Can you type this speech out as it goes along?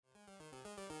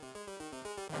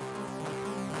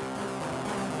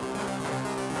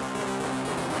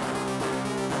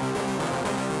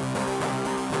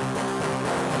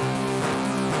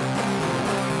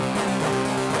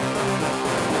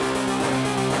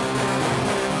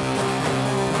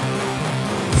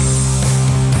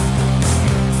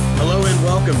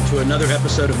welcome to another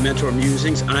episode of Mentor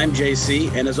Musings. I'm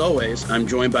JC, and as always, I'm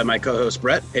joined by my co-host,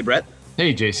 Brett. Hey, Brett.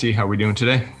 Hey, JC. How are we doing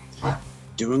today?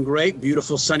 Doing great.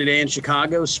 Beautiful sunny day in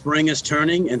Chicago. Spring is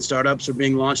turning, and startups are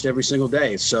being launched every single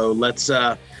day. So let's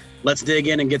dig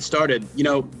in and get started. You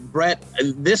know, Brett,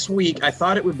 this week, I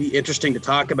thought it would be interesting to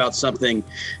talk about something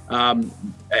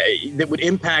that would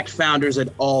impact founders at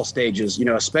all stages, you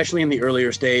know, especially in the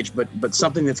earlier stage, but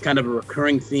something that's kind of a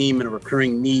recurring theme and a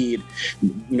recurring need,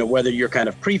 you know, whether you're kind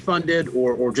of pre-funded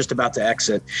or just about to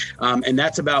exit. And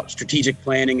that's about strategic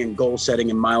planning and goal setting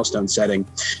and milestone setting.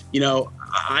 You know,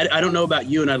 I don't know about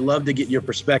you, and I'd love to get your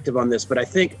perspective on this, but I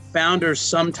think founders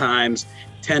sometimes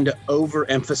tend to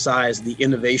overemphasize the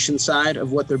innovation side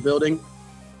of what they're building,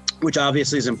 which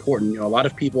obviously is important. You know, a lot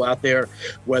of people out there,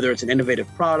 whether it's an innovative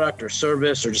product or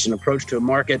service or just an approach to a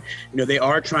market, you know, they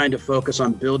are trying to focus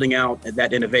on building out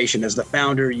that innovation. As the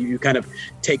founder, you kind of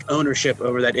take ownership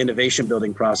over that innovation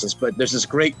building process. But there's this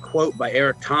great quote by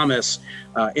Eric Thomas,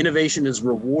 innovation is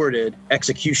rewarded,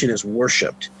 execution is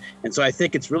worshiped. And so I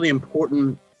think it's really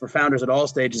important for founders at all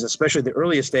stages, especially the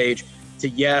earliest stage, to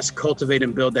yes, cultivate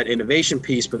and build that innovation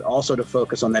piece, but also to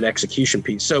focus on that execution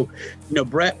piece. So, you know,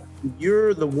 Brett,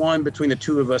 you're the one between the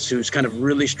two of us who's kind of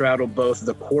really straddled both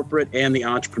the corporate and the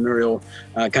entrepreneurial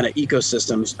kind of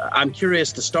ecosystems. I'm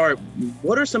curious to start,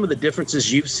 what are some of the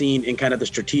differences you've seen in kind of the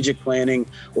strategic planning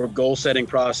or goal setting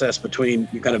process between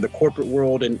kind of the corporate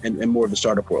world and more of the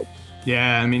startup world?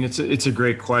 Yeah, I mean, it's a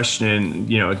great question.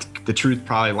 You know, the truth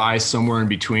probably lies somewhere in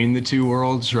between the two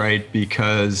worlds, right?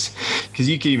 Because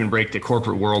you can even break the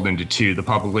corporate world into two, the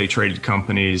publicly traded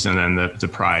companies and then the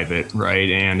private,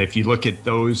 right? And if you look at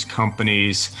those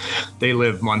companies, they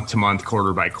live month to month,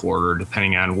 quarter by quarter,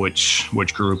 depending on which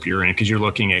group you're in, because you're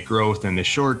looking at growth in the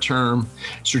short term.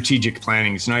 Strategic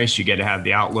planning is nice. You get to have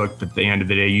the outlook, but at the end of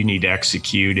the day, you need to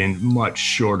execute in much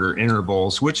shorter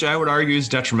intervals, which I would argue is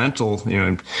detrimental. You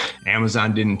know,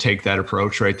 Amazon didn't take that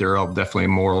approach, right? They're definitely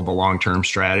more of a long-term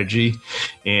strategy,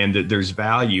 and there's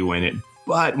value in it.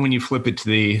 But when you flip it to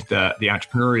the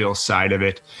entrepreneurial side of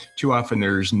it, too often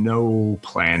there's no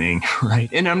planning, right?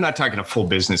 And I'm not talking a full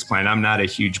business plan. I'm not a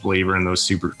huge believer in those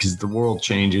because the world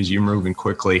changes, you're moving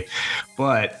quickly.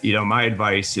 But, you know, my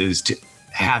advice is to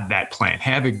have that plan,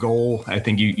 have a goal. I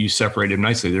think you separate them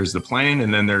nicely. There's the plan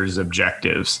and then there's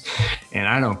objectives. And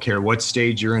I don't care what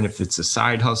stage you're in, if it's a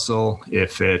side hustle,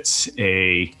 if it's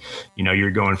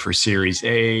you're going for Series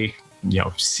A,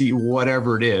 C,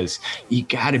 whatever it is, you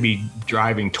got to be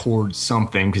driving towards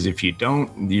something, because if you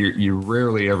don't, you're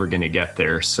rarely ever going to get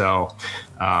there. So,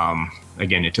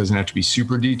 again, it doesn't have to be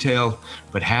super detailed,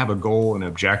 but have a goal and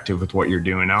objective with what you're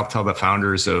doing. I'll tell the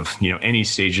founders of, any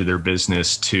stage of their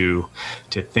business to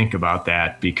think about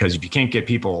that, because if you can't get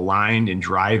people aligned and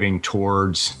driving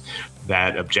towards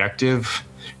that objective,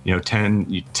 you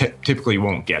typically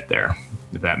won't get there,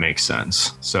 if that makes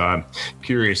sense. So I'm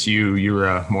curious,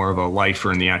 you're more of a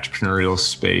lifer in the entrepreneurial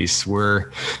space.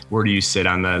 Where do you sit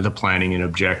on the planning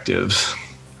also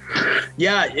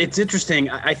Yeah, it's interesting.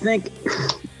 I think,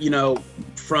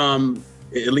 from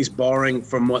at least borrowing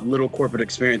from what little corporate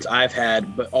experience I've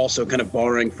had, but also kind of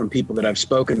borrowing from people that I've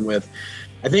spoken with,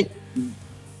 I think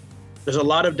there's a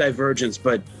lot of divergence,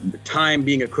 but time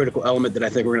being a critical element that I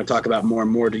think we're going to talk about more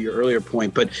and more, to your earlier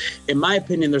point. But in my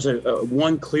opinion, there's a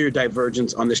one clear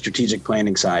divergence on the strategic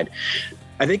planning side.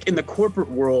 I think in the corporate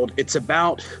world, it's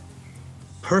about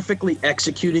perfectly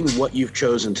executing what you've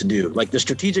chosen to do. Like the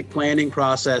strategic planning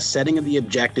process, setting of the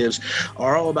objectives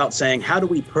are all about saying, how do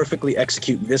we perfectly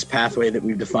execute this pathway that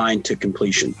we've defined to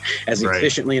completion as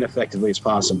efficiently and effectively as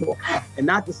possible? And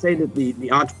not to say that the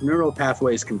entrepreneurial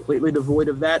pathway is completely devoid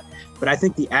of that, but I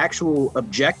think the actual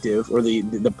objective or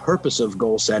the purpose of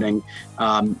goal setting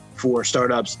for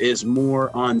startups is more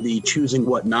on the choosing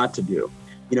what not to do.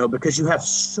 Because you have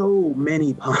so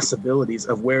many possibilities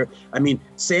of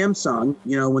Samsung,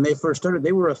 when they first started,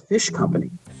 they were a fish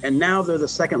company, and now they're the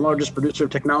second largest producer of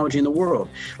technology in the world.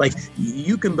 Like,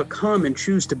 you can become and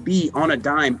choose to be on a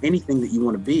dime anything that you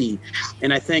want to be.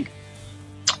 And I think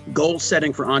goal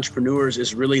setting for entrepreneurs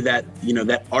is really that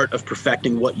art of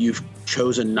perfecting what you've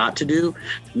chosen not to do,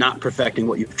 not perfecting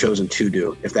what you've chosen to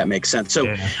do, if that makes sense.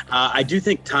 So I do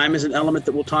think time is an element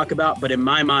that we'll talk about, but in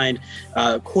my mind,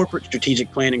 corporate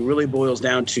strategic planning really boils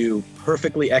down to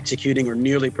perfectly executing or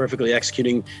nearly perfectly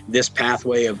executing this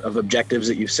pathway of objectives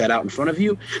that you've set out in front of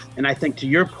you. And I think, to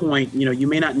your point, you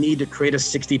may not need to create a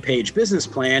 60-page business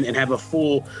plan and have a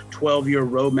full 12-year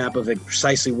roadmap of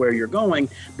precisely where you're going,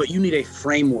 but you need a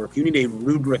framework. You need a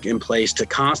rubric in place to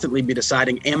constantly be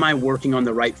deciding, am I working on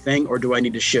the right thing, or do I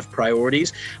need to shift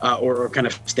priorities or kind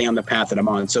of stay on the path that I'm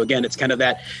on? So again, it's kind of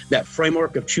that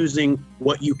framework of choosing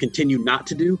what you continue not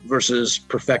to do versus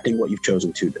perfecting what you've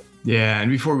chosen to do. Yeah. And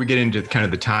before we get into kind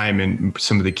of the time and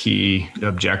some of the key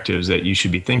objectives that you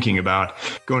should be thinking about,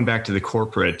 going back to the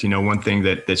corporate, one thing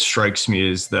that strikes me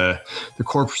is the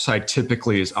corporate side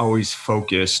typically is always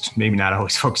focused, maybe not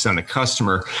always focused on the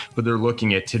customer, but they're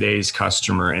looking at today's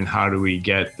customer and how do we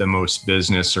get the most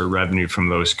business or revenue from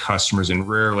those customers. And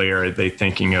rarely are they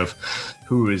thinking of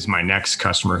who is my next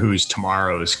customer, who is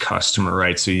tomorrow's customer,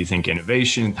 right? So you think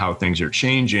innovation, how things are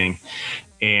changing.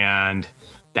 And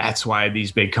that's why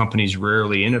these big companies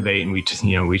rarely innovate. And we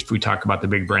talk about the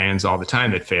big brands all the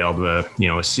time that failed,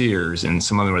 a Sears and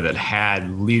some other that had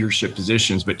leadership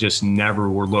positions, but just never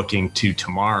were looking to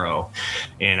tomorrow.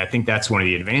 And I think that's one of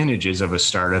the advantages of a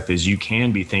startup is you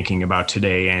can be thinking about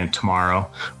today and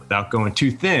tomorrow without going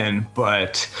too thin,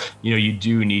 but you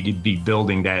do need to be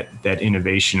building that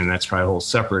innovation. And that's probably a whole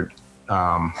separate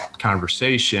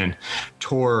conversation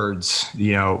towards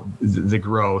the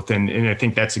growth, and I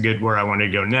think that's a good where I wanted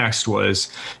to go next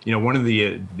was one of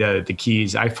the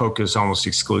keys. I focus almost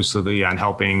exclusively on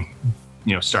helping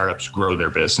startups grow their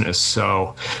business.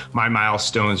 So my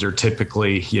milestones are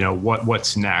typically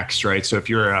what's next, right? So if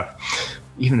you're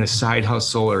even a side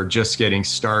hustle or just getting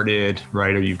started,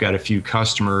 right? Or you've got a few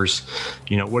customers,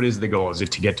 what is the goal? Is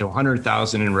it to get to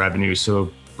 100,000 in revenue?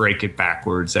 So break it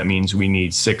backwards. That means we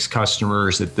need 6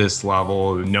 customers at this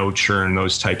level, no churn,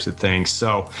 those types of things.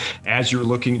 So as you're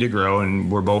looking to grow, and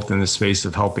we're both in the space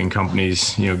of helping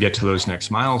companies, get to those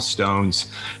next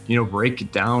milestones, break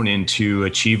it down into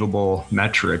achievable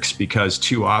metrics, because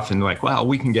too often well,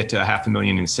 we can get to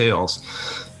 $500,000 in sales.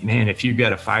 Man, if you've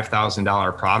got a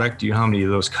 $5,000 product, do you know how many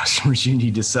of those customers you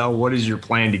need to sell? What is your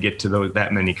plan to get to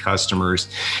that many customers?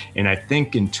 And I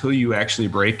think until you actually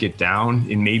break it down,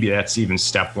 and maybe that's even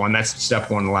step one. That's step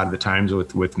one a lot of the times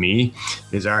with me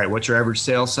is, all right, what's your average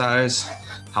sales size?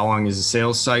 How long is the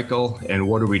sales cycle? And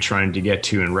what are we trying to get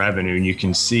to in revenue? And you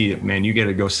can see, man, you got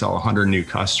to go sell 100 new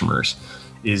customers.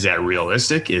 Is that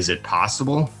realistic? Is it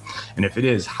possible? And if it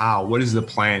is, how? What is the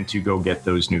plan to go get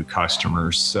those new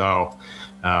customers? So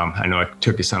I know I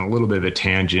took us on a little bit of a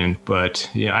tangent, but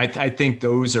I think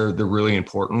those are the really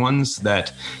important ones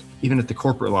that even at the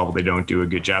corporate level, they don't do a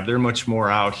good job. They're much more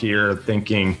out here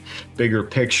thinking bigger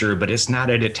picture, but it's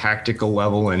not at a tactical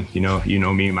level. And you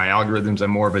know me, my algorithms, I'm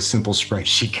more of a simple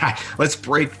spreadsheet guy. Let's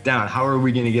break down. How are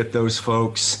we going to get those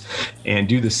folks and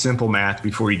do the simple math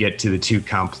before you get to the too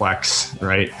complex,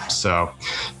 right? So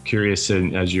curious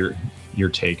as your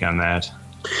take on that.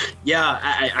 Yeah,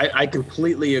 I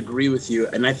completely agree with you.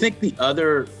 And I think the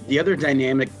other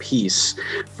dynamic piece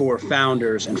for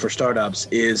founders and for startups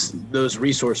is those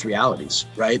resource realities,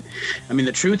 right? I mean,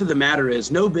 the truth of the matter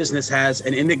is no business has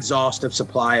an inexhaustive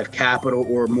supply of capital,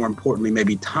 or more importantly,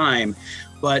 maybe time,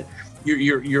 but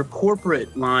your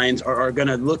corporate lines are going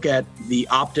to look at the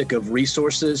optic of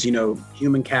resources,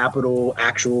 human capital,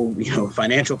 actual,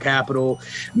 financial capital,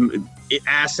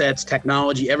 assets,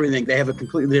 technology, everything. They have a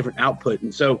completely different output.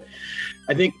 And so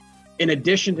I think in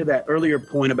addition to that earlier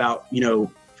point about,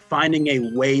 finding a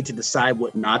way to decide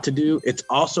what not to do, it's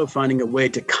also finding a way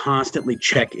to constantly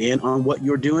check in on what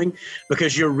you're doing,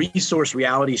 because your resource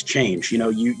realities change.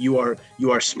 You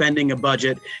are spending a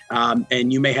budget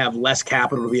and you may have less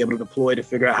capital to be able to deploy to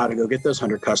figure out how to go get those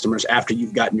 100 customers after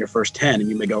you've gotten your first 10. And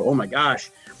you may go, oh my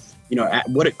gosh,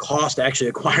 what it costs to actually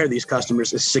acquire these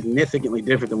customers is significantly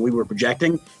different than we were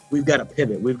projecting. We've got to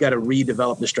pivot. We've got to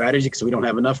redevelop the strategy because we don't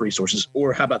have enough resources.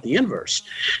 Or how about the inverse?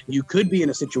 You could be in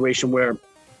a situation where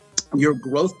your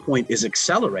growth point is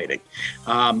accelerating,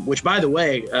 which, by the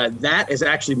way, that is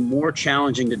actually more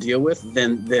challenging to deal with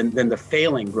than the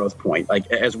failing growth point. Like,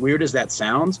 as weird as that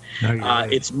sounds,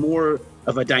 it's more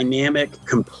of a dynamic,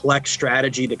 complex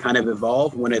strategy to kind of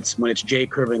evolve when it's J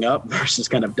curving up versus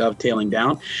kind of dovetailing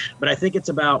down. But I think it's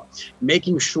about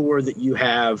making sure that you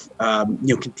have,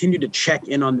 continue to check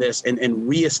in on this and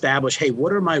reestablish, hey,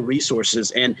 what are my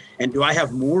resources, and do I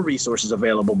have more resources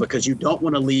available? Because you don't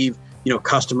want to leave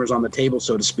customers on the table,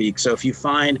 so to speak. So if you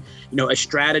find, a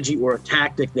strategy or a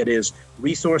tactic that is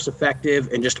resource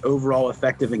effective and just overall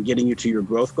effective in getting you to your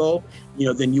growth goal,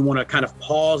 then you want to kind of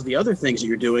pause the other things that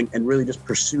you're doing and really just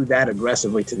pursue that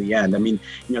aggressively to the end. I mean,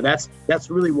 that's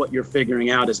really what you're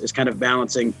figuring out is kind of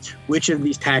balancing which of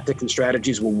these tactics and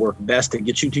strategies will work best to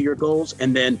get you to your goals,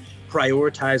 and then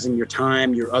prioritizing your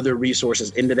time, your other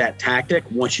resources into that tactic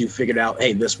once you've figured out,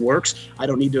 hey, this works. I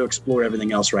don't need to explore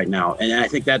everything else right now. And I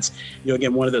think that's,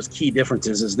 again, one of those key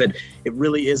differences is that it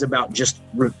really is about just,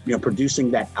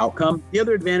 producing that outcome. The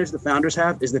other advantage the founders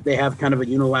have is that they have kind of a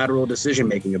unilateral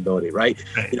decision-making ability, right?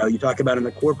 You talk about in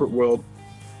the corporate world,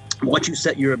 once you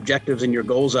set your objectives and your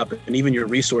goals up and even your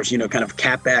resource, kind of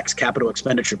CapEx, capital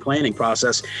expenditure planning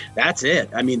process, that's it.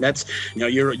 I mean, that's,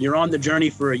 you're on the journey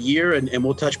for a year and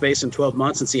we'll touch base in 12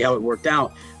 months and see how it worked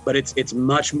out. But it's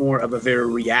much more of a very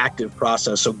reactive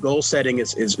process. So goal setting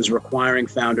is requiring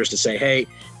founders to say, hey,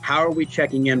 how are we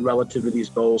checking in relative to these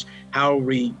goals? How are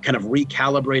we kind of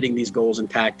recalibrating these goals and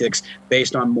tactics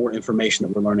based on more information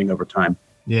that we're learning over time?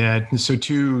 Yeah. So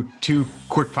two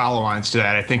quick follow-ons to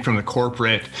that. I think from the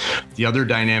corporate, the other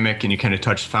dynamic, and you kind of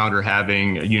touched founder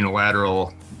having a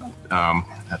unilateral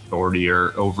authority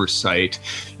or oversight.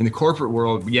 In the corporate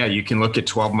world, yeah, you can look at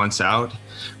 12 months out,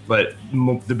 but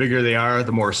the bigger they are,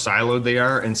 the more siloed they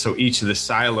are. And so each of the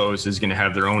silos is going to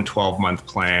have their own 12-month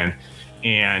plan.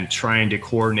 And trying to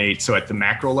coordinate. So at the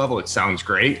macro level, it sounds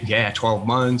great. Yeah, 12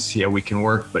 months. Yeah, we can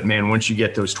work. But man, once you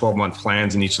get those 12-month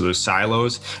plans in each of those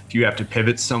silos, if you have to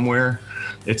pivot somewhere,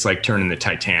 it's like turning the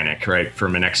Titanic, right?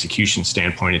 From an execution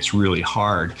standpoint, it's really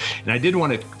hard. And I did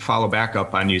want to follow back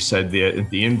up on, you said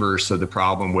the inverse of the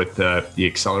problem with the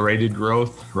accelerated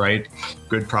growth, right?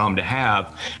 Good problem to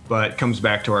have, but it comes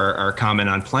back to our comment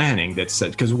on planning that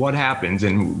said, because what happens,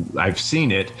 and I've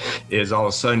seen it, is all of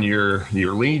a sudden your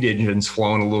lead engine's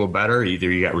flowing a little better.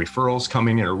 Either you got referrals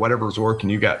coming in or whatever's working,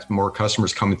 you got more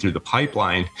customers coming through the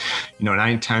pipeline.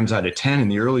 9 times out of 10 in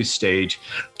the early stage,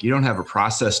 you don't have a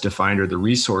process defined or the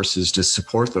resources to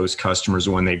support those customers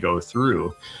when they go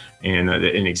through. And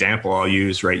an example I'll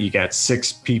use, right? You got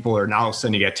 6 people, or now all of a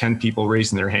sudden you got 10 people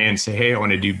raising their hand, say, hey, I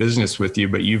want to do business with you,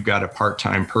 but you've got a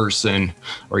part-time person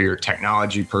or your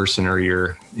technology person or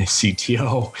your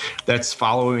CTO that's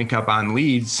following up on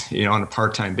leads, on a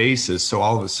part-time basis. So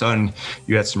all of a sudden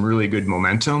you had some really good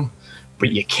momentum, but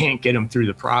you can't get them through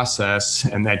the process.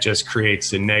 And that just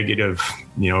creates a negative,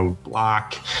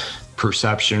 block.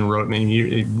 Perception. I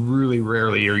mean, really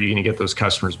rarely are you going to get those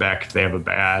customers back if they have a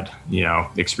bad,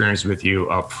 experience with you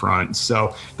up front.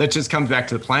 So that just comes back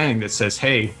to the planning that says,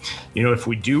 hey, if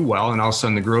we do well and all of a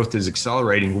sudden the growth is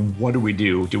accelerating, what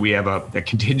do? Do we have a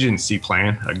contingency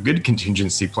plan, a good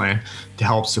contingency plan to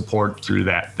help support through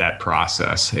that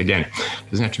process? Again,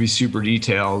 it doesn't have to be super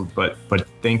detailed, but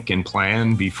think and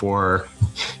plan before,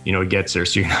 it gets there.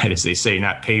 So you're not, as they say,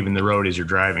 not paving the road as you're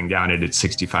driving down it at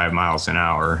 65 miles an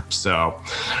hour. So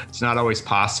it's not always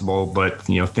possible, but,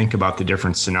 think about the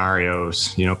different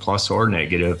scenarios, plus or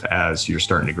negative as you're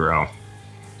starting to grow.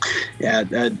 Yeah,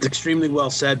 extremely well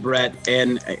said, Brett.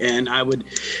 And I would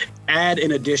add,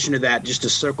 in addition to that, just to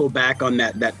circle back on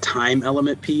that time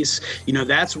element piece,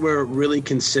 that's where really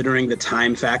considering the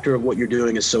time factor of what you're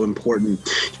doing is so important.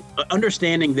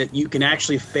 Understanding that you can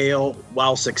actually fail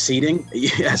while succeeding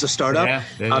as a startup,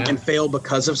 and fail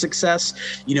because of success,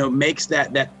 makes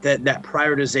that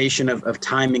prioritization of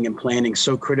timing and planning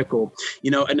so critical,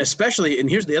 and especially, and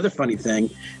here's the other funny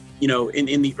thing,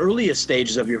 in the earliest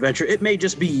stages of your venture, it may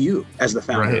just be you as the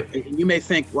founder. Right. And you may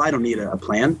think, well, I don't need a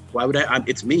plan. Why would I?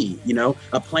 It's me.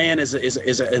 A plan is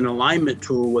an alignment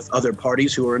tool with other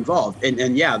parties who are involved.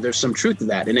 And yeah, there's some truth to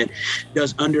that. And it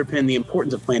does underpin the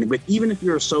importance of planning. But even if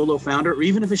you're a solo founder, or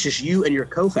even if it's just you and your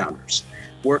co-founders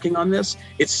working on this,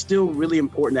 it's still really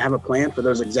important to have a plan for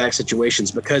those exact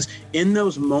situations, because in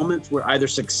those moments where either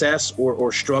success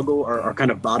or struggle are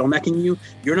kind of bottlenecking you,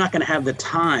 you're not going to have the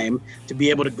time to be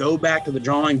able to go back to the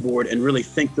drawing board and really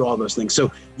think through all those things.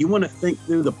 So you want to think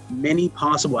through the many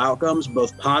possible outcomes,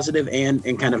 both positive and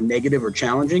kind of negative or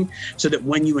challenging, so that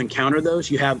when you encounter those,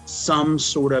 you have some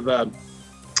sort of a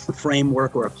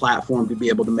framework or a platform to be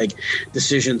able to make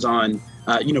decisions on,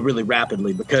 really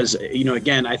rapidly. Because,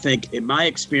 again, I think in my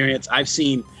experience, I've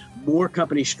seen more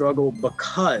companies struggle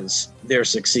because they're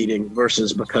succeeding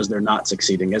versus because they're not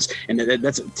succeeding. And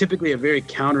that's typically a very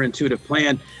counterintuitive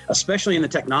plan, especially in the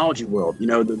technology world.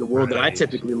 The world that I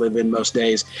typically live in most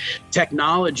days.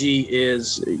 Technology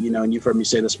is, and you've heard me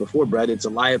say this before, Brett, it's a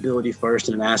liability first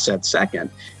and an asset second.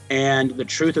 And the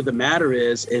truth of the matter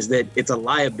is that it's a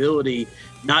liability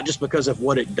not just because of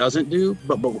what it doesn't do,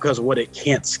 but because of what it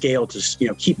can't scale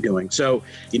to, keep doing. So,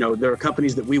 there are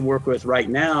companies that we work with right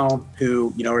now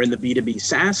who, are in the B2B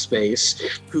SaaS space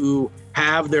who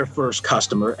have their first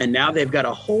customer, and now they've got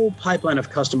a whole pipeline of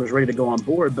customers ready to go on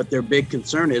board. But their big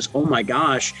concern is, oh my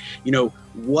gosh,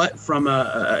 what from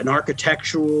an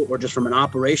architectural or just from an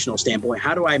operational standpoint,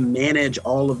 how do I manage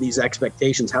all of these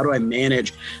expectations? How do I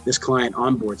manage this client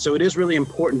on board? So it is really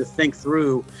important to think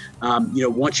through,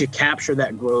 once you capture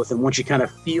that growth and once you kind of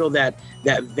feel that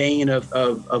vein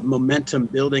of momentum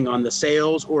building on the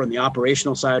sales or on the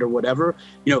operational side or whatever,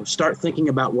 start thinking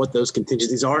about what those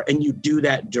contingencies are. And you do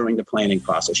that during the planning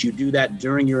process. You do that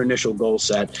during your initial goal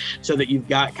set so that you've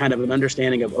got kind of an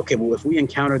understanding of, okay, well, if we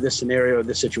encounter this scenario or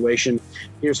this situation,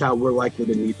 here's how we're likely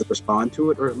to need to respond to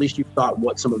it, or at least you've thought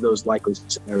what some of those likely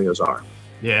scenarios are.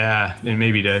 Yeah, and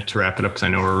maybe to wrap it up, because I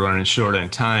know we're running short on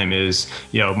time, is,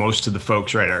 most of the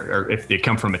folks, right, are if they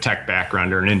come from a tech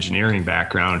background or an engineering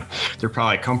background, they're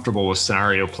probably comfortable with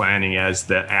scenario planning as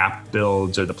the app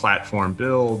builds or the platform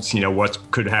builds, what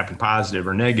could happen positive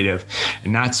or negative,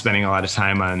 and not spending a lot of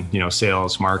time on,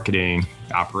 sales, marketing,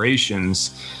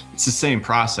 operations. It's the same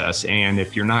process. And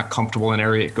if you're not comfortable in an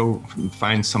area, go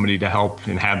find somebody to help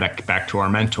and have that back to our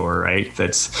mentor, right?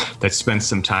 That spends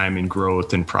some time in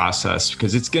growth and process,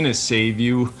 because it's going to save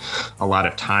you a lot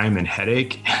of time and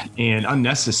headache and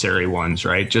unnecessary ones,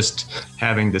 right? Just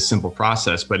having the simple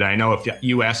process. But I know if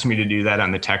you asked me to do that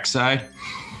on the tech side,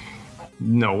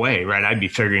 no way, right? I'd be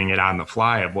figuring it out on the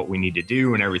fly of what we need to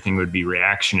do, and everything would be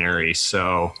reactionary.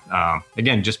 So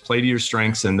again, just play to your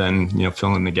strengths, and then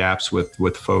fill in the gaps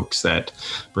with folks that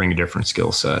bring a different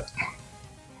skill set.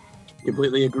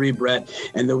 Completely agree, Brett.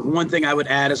 And the one thing I would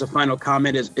add as a final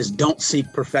comment is don't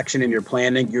seek perfection in your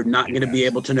planning. You're not going to be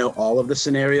able to know all of the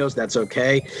scenarios. That's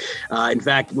okay. In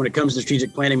fact, when it comes to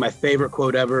strategic planning, my favorite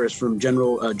quote ever is from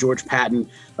General George Patton: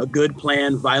 "A good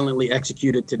plan violently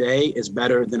executed today is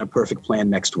better than a perfect plan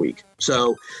next week."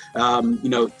 So,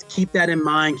 keep that in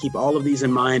mind. Keep all of these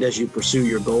in mind as you pursue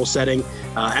your goal setting.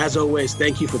 As always,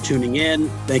 thank you for tuning in.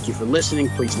 Thank you for listening.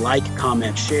 Please like,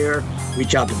 comment, share.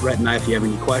 Reach out to Brett and I if you have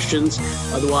any questions.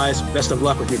 Otherwise, best of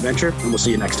luck with your venture, and we'll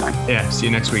see you next time. Yeah, see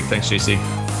you next week. Thanks, JC.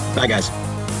 Bye, guys.